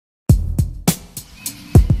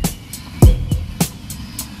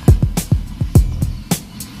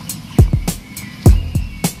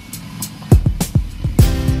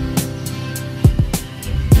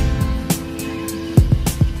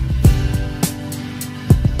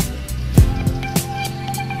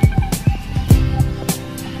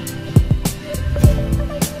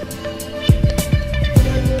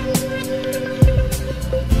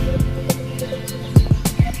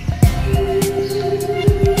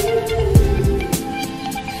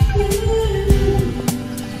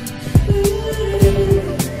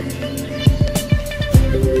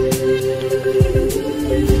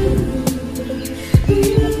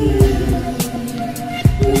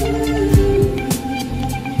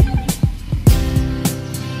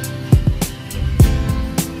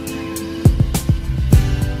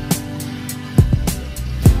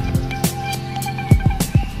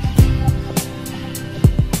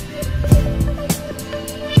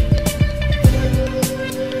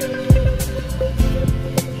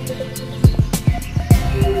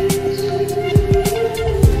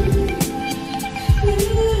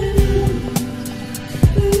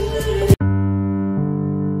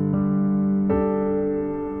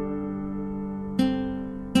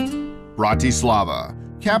Bratislava,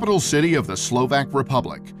 capital city of the Slovak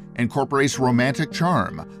Republic, incorporates romantic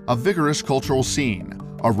charm, a vigorous cultural scene,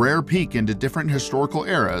 a rare peek into different historical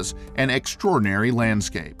eras, and extraordinary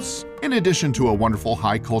landscapes. In addition to a wonderful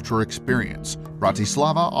high culture experience,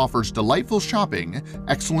 Bratislava offers delightful shopping,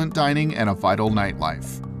 excellent dining, and a vital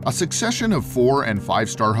nightlife. A succession of 4- and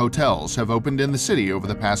 5-star hotels have opened in the city over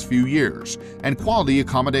the past few years, and quality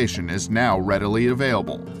accommodation is now readily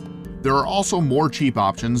available. There are also more cheap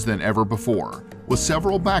options than ever before, with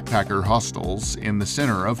several backpacker hostels in the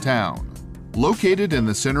center of town. Located in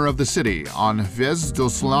the center of the city on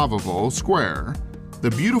Hviezdoslavovo Square, the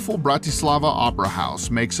beautiful Bratislava Opera House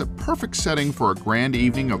makes a perfect setting for a grand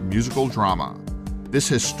evening of musical drama. This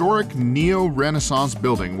historic neo-Renaissance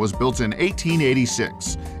building was built in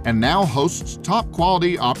 1886 and now hosts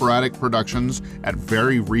top-quality operatic productions at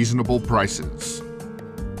very reasonable prices.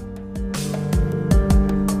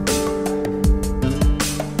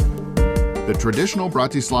 The traditional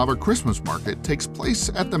Bratislava Christmas market takes place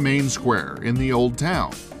at the main square in the Old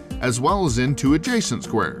Town, as well as in 2 adjacent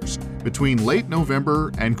squares between late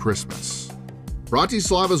November and Christmas.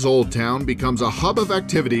 Bratislava's Old Town becomes a hub of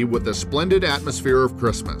activity with the splendid atmosphere of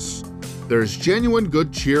Christmas. There's genuine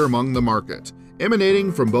good cheer among the market,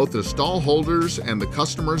 emanating from both the stall holders and the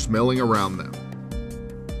customers milling around them.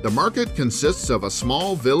 The market consists of a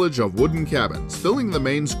small village of wooden cabins filling the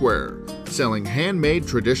main square, selling handmade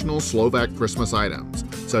traditional Slovak Christmas items,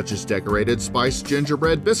 such as decorated spiced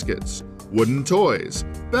gingerbread biscuits, wooden toys,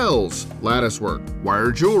 bells, latticework, wire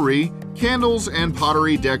jewelry, candles, and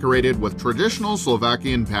pottery decorated with traditional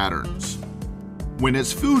Slovakian patterns. When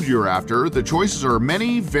it's food you're after, the choices are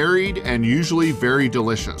many, varied, and usually very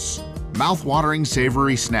delicious. Mouth-watering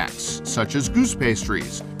savory snacks, such as goose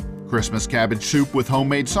pastries, Christmas cabbage soup with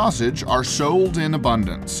homemade sausage are sold in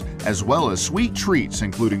abundance, as well as sweet treats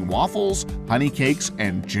including waffles, honey cakes,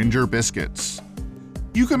 and ginger biscuits.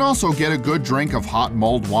 You can also get a good drink of hot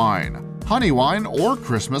mulled wine, honey wine, or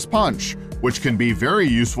Christmas punch, which can be very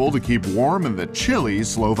useful to keep warm in the chilly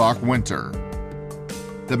Slovak winter.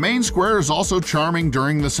 The main square is also charming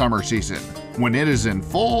during the summer season, when it is in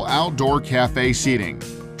full outdoor cafe seating,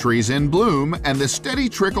 trees in bloom, and the steady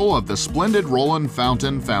trickle of the splendid Roland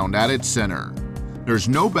fountain found at its center. There's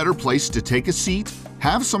no better place to take a seat,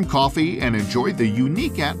 have some coffee, and enjoy the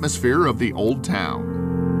unique atmosphere of the Old Town.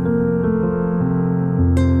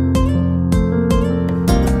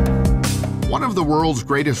 One of the world's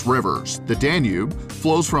greatest rivers, the Danube,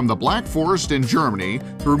 flows from the Black Forest in Germany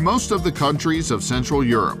through most of the countries of Central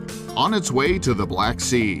Europe, on its way to the Black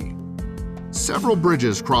Sea. Several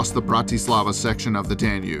bridges cross the Bratislava section of the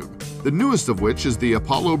Danube, the newest of which is the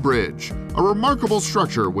Apollo Bridge, a remarkable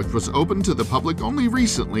structure which was opened to the public only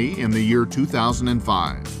recently in the year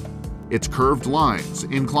 2005. Its curved lines,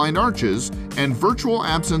 inclined arches, and virtual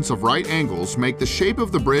absence of right angles make the shape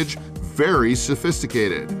of the bridge very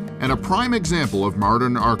sophisticated and a prime example of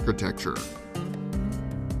modern architecture.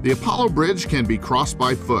 The Apollo Bridge can be crossed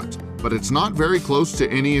by foot, but it's not very close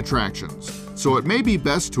to any attractions, so it may be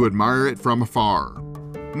best to admire it from afar.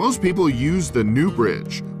 Most people use the new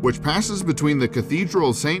bridge, which passes between the Cathedral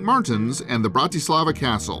of St. Martin's and the Bratislava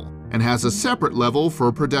Castle, and has a separate level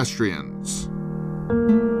for pedestrians.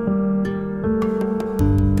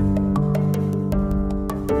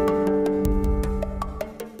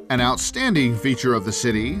 An outstanding feature of the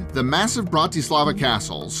city, the massive Bratislava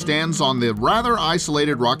Castle stands on the rather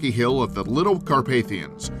isolated rocky hill of the Little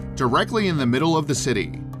Carpathians, directly in the middle of the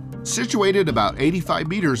city. Situated about 85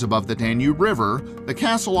 meters above the Danube River, the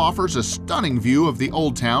castle offers a stunning view of the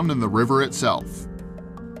Old Town and the river itself.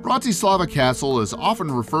 Bratislava Castle is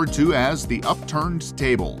often referred to as the Upturned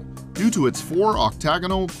Table, due to its 4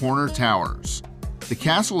 octagonal corner towers. The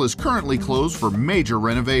castle is currently closed for major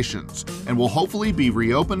renovations and will hopefully be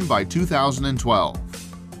reopened by 2012.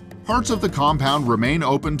 Parts of the compound remain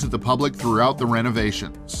open to the public throughout the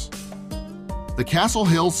renovations. The Castle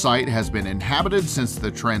Hill site has been inhabited since the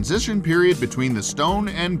transition period between the Stone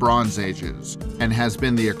and Bronze Ages and has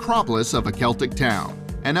been the acropolis of a Celtic town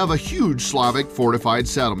and of a huge Slavic fortified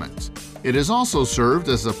settlement. It has also served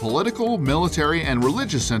as a political, military, and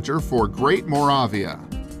religious center for Great Moravia.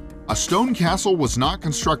 A stone castle was not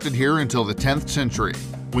constructed here until the 10th century,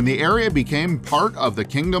 when the area became part of the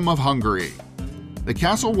Kingdom of Hungary. The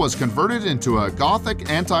castle was converted into a Gothic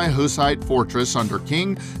anti-Hussite fortress under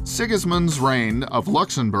King Sigismund's reign of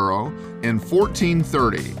Luxembourg in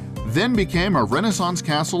 1430, then became a Renaissance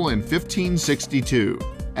castle in 1562,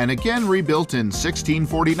 and again rebuilt in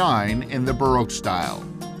 1649 in the Baroque style.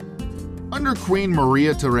 Under Queen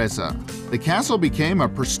Maria Theresa, the castle became a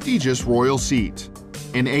prestigious royal seat.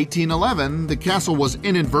 In 1811, the castle was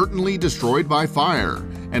inadvertently destroyed by fire,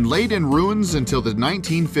 and laid in ruins until the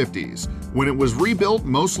 1950s, when it was rebuilt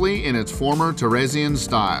mostly in its former Theresian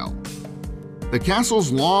style. The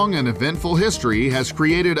castle's long and eventful history has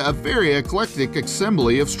created a very eclectic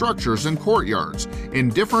assembly of structures and courtyards in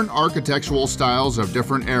different architectural styles of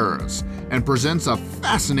different eras, and presents a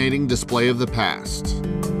fascinating display of the past.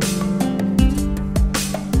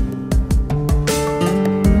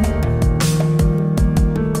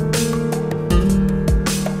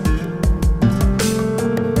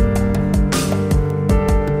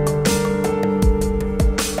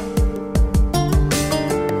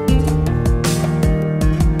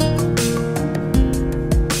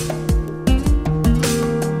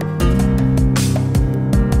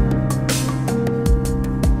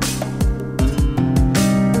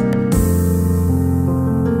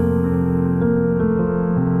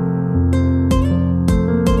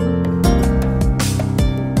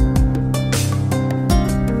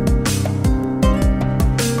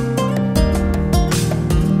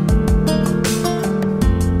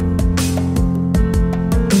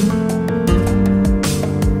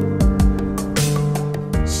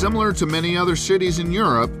 Similar to many other cities in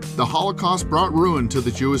Europe, the Holocaust brought ruin to the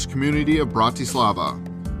Jewish community of Bratislava.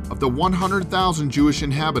 Of the 100,000 Jewish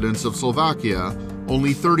inhabitants of Slovakia,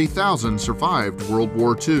 only 30,000 survived World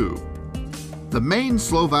War II. The main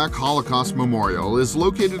Slovak Holocaust Memorial is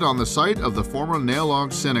located on the site of the former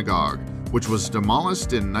Neolog Synagogue, which was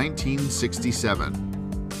demolished in 1967.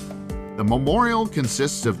 The memorial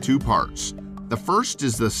consists of two parts. The first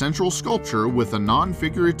is the central sculpture with a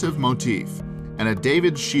non-figurative motif and a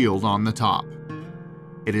David's shield on the top.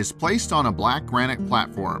 It is placed on a black granite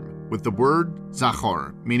platform with the word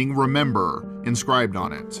Zachor, meaning remember, inscribed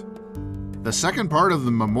on it. The second part of the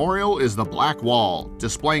memorial is the black wall,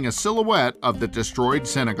 displaying a silhouette of the destroyed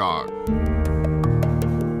synagogue.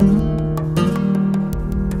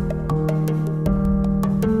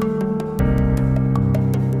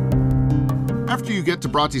 After you get to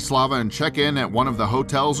Bratislava and check in at one of the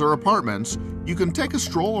hotels or apartments, you can take a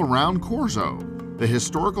stroll around Korzo, the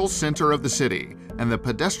historical center of the city, and the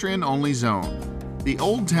pedestrian-only zone. The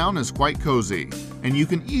old town is quite cozy, and you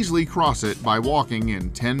can easily cross it by walking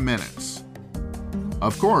in 10 minutes.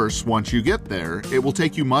 Of course, once you get there, it will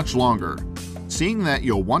take you much longer, seeing that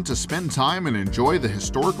you'll want to spend time and enjoy the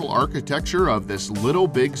historical architecture of this little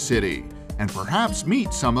big city, and perhaps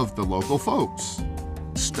meet some of the local folks.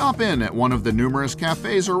 Stop in at one of the numerous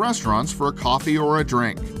cafes or restaurants for a coffee or a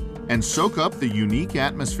drink, and soak up the unique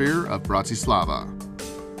atmosphere of Bratislava.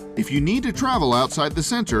 If you need to travel outside the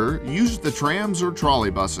center, use the trams or trolley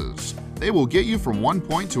buses. They will get you from one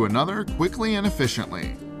point to another quickly and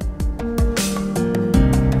efficiently.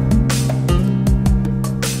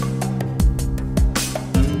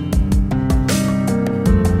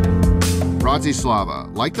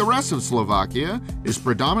 Bratislava, like the rest of Slovakia, is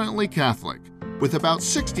predominantly Catholic, with about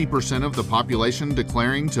 60% of the population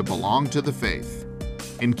declaring to belong to the faith.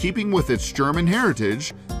 In keeping with its German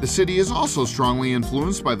heritage, the city is also strongly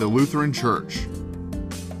influenced by the Lutheran Church.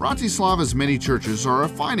 Bratislava's many churches are a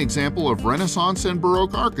fine example of Renaissance and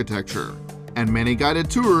Baroque architecture, and many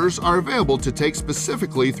guided tours are available to take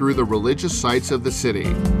specifically through the religious sites of the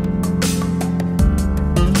city.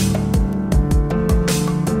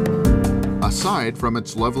 Aside from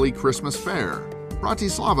its lovely Christmas fair,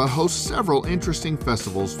 Bratislava hosts several interesting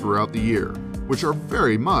festivals throughout the year, which are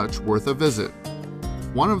very much worth a visit.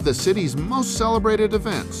 One of the city's most celebrated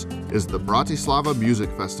events is the Bratislava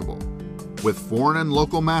Music Festival, with foreign and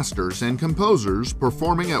local masters and composers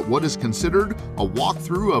performing at what is considered a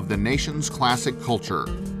walkthrough of the nation's classic culture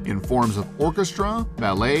in forms of orchestra,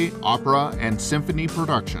 ballet, opera, and symphony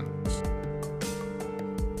productions.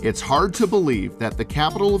 It's hard to believe that the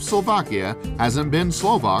capital of Slovakia hasn't been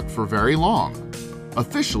Slovak for very long.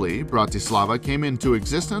 Officially, Bratislava came into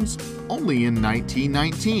existence only in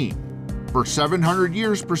 1919. For 700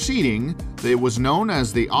 years preceding, it was known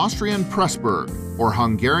as the Austrian Pressburg, or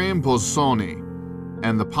Hungarian Pozsony,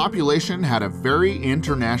 and the population had a very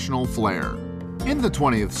international flair. In the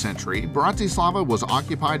 20th century, Bratislava was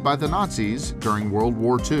occupied by the Nazis during World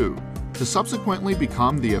War II, to subsequently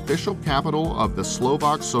become the official capital of the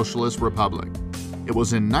Slovak Socialist Republic. It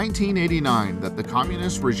was in 1989 that the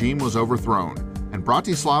communist regime was overthrown, and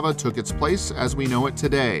Bratislava took its place as we know it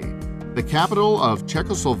today, the capital of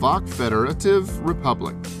Czechoslovak Federative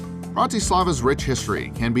Republic. Bratislava's rich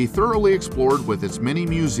history can be thoroughly explored with its many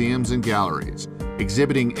museums and galleries,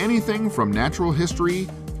 exhibiting anything from natural history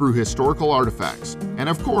through historical artifacts, and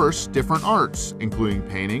of course, different arts, including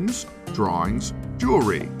paintings, drawings,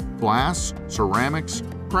 jewelry, glass, ceramics,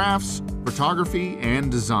 crafts, photography,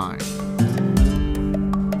 and design.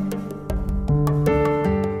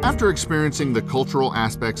 After After experiencing the cultural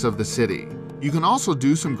aspects of the city, you can also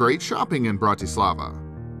do some great shopping in Bratislava.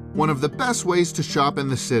 One of the best ways to shop in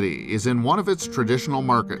the city is in one of its traditional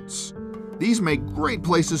markets. These make great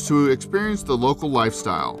places to experience the local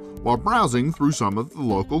lifestyle while browsing through some of the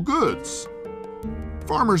local goods.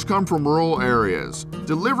 Farmers come from rural areas,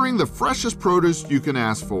 delivering the freshest produce you can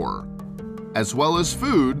ask for. As well as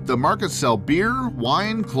food, the markets sell beer,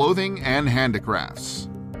 wine, clothing, and handicrafts.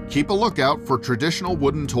 Keep a lookout for traditional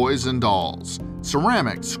wooden toys and dolls,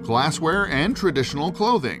 ceramics, glassware, and traditional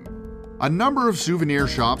clothing. A number of souvenir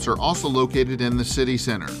shops are also located in the city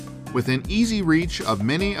center, within easy reach of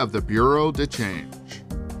many of the bureaux de change.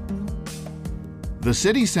 The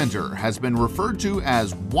city center has been referred to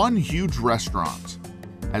as one huge restaurant,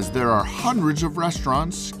 as there are hundreds of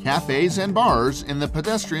restaurants, cafes, and bars in the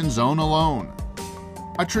pedestrian zone alone.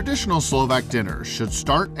 A traditional Slovak dinner should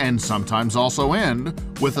start and sometimes also end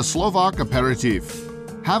with a Slovak aperitif.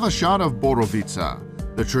 Have a shot of borovica,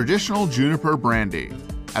 the traditional juniper brandy.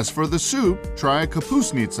 As for the soup, try a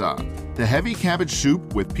kapusnica, the heavy cabbage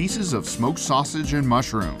soup with pieces of smoked sausage and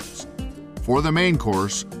mushrooms. For the main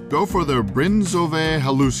course, go for the brinzové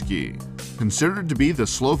haluski, considered to be the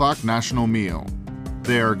Slovak national meal.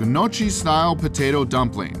 They are gnocchi-style potato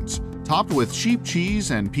dumplings, topped with sheep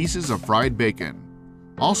cheese and pieces of fried bacon.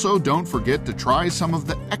 Also, don't forget to try some of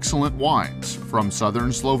the excellent wines from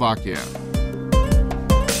southern Slovakia.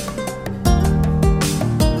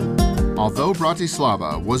 Although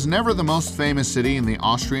Bratislava was never the most famous city in the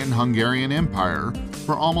Austrian-Hungarian Empire,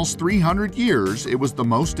 for almost 300 years it was the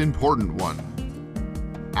most important one.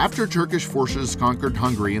 After Turkish forces conquered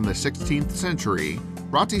Hungary in the 16th century,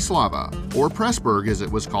 Bratislava, or Pressburg as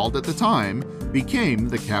it was called at the time, became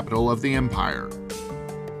the capital of the empire.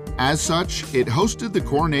 As such, it hosted the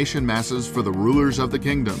coronation masses for the rulers of the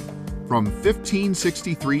kingdom. From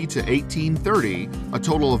 1563 to 1830, a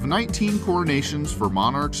total of 19 coronations for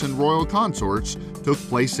monarchs and royal consorts took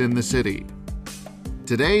place in the city.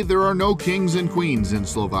 Today, there are no kings and queens in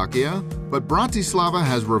Slovakia, but Bratislava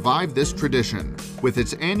has revived this tradition with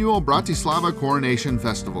its annual Bratislava Coronation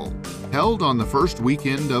Festival, held on the first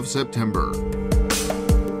weekend of September.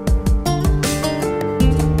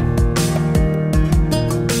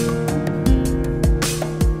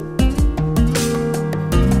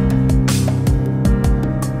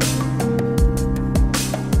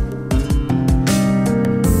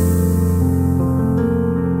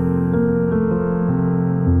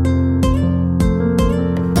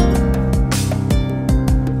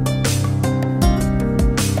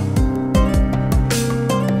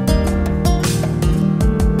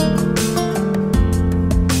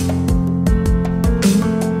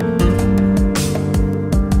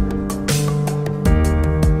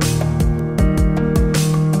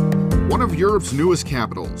 Europe's newest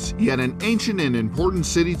capitals, yet an ancient and important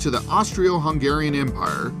city to the Austro-Hungarian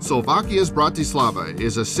Empire, Slovakia's Bratislava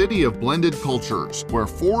is a city of blended cultures, where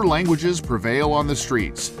 4 languages prevail on the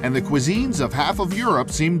streets, and the cuisines of half of Europe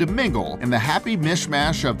seem to mingle in the happy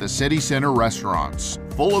mishmash of the city center restaurants.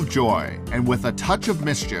 Full of joy, and with a touch of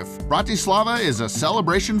mischief, Bratislava is a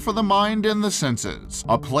celebration for the mind and the senses,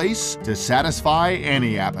 a place to satisfy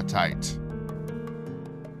any appetite.